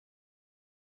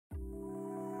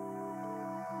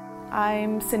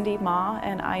I'm Cindy Ma,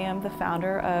 and I am the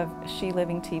founder of She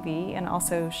Living TV and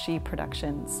also She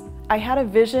Productions. I had a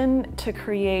vision to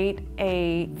create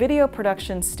a video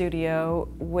production studio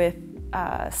with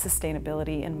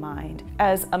sustainability in mind.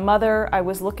 As a mother, I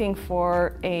was looking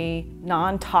for a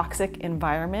non-toxic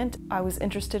environment. I was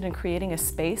interested in creating a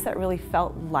space that really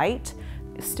felt light.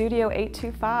 Studio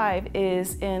 825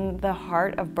 is in the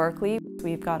heart of Berkeley.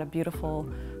 We've got a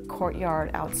beautiful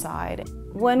courtyard outside.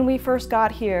 When we first got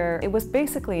here, it was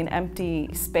basically an empty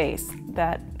space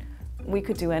that we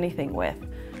could do anything with.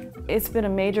 It's been a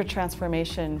major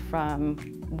transformation from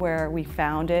where we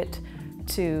found it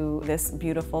to this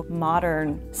beautiful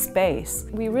modern space.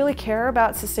 We really care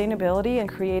about sustainability and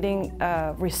creating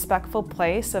a respectful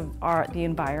place of the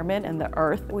environment and the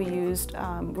earth. We used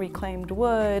reclaimed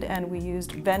wood, and we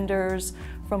used vendors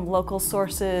from local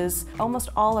sources. Almost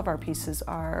all of our pieces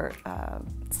are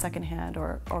secondhand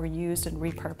or used and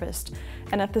repurposed.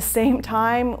 And at the same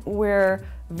time, we're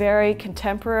very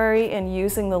contemporary in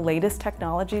using the latest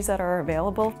technologies that are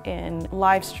available in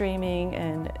live streaming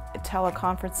and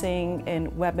teleconferencing and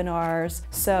webinars.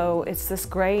 So it's this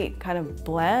great kind of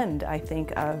blend, I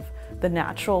think, of the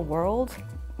natural world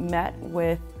met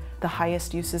with the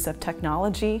highest uses of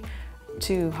technology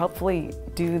to hopefully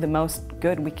do the most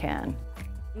good we can.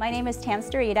 My name is Tam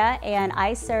Starita, and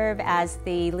I serve as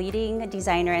the leading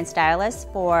designer and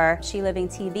stylist for She Living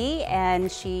TV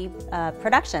and She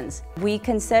Productions. We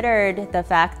considered the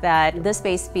fact that this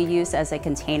space be used as a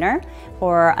container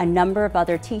for a number of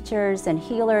other teachers and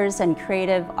healers and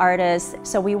creative artists.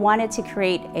 So we wanted to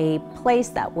create a place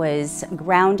that was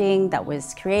grounding, that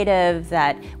was creative,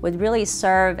 that would really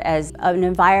serve as an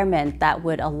environment that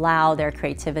would allow their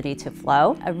creativity to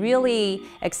flow. A really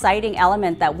exciting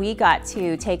element that we got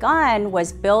to take on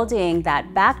was building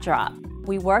that backdrop.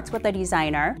 We worked with a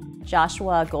designer,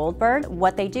 Joshua Goldberg.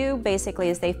 What they do basically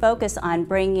is they focus on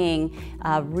bringing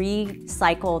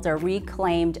recycled or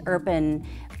reclaimed urban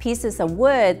pieces of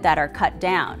wood that are cut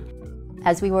down.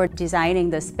 As we were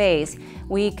designing the space,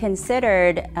 we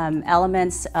considered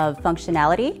elements of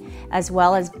functionality as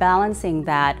well as balancing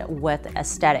that with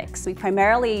aesthetics. We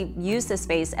primarily use the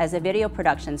space as a video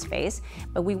production space,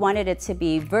 but we wanted it to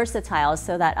be versatile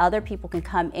so that other people can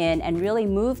come in and really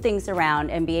move things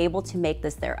around and be able to make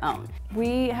this their own.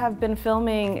 We have been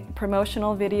filming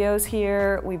promotional videos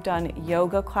here. We've done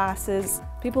yoga classes.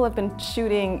 People have been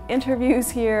shooting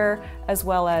interviews here, as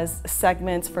well as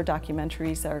segments for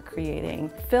documentaries that are creating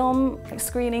film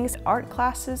screenings, art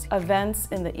classes, events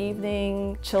in the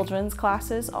evening, children's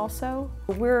classes also.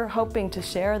 We're hoping to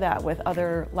share that with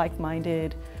other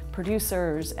like-minded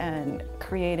producers and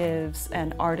creatives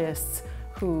and artists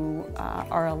who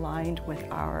are aligned with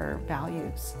our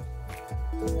values.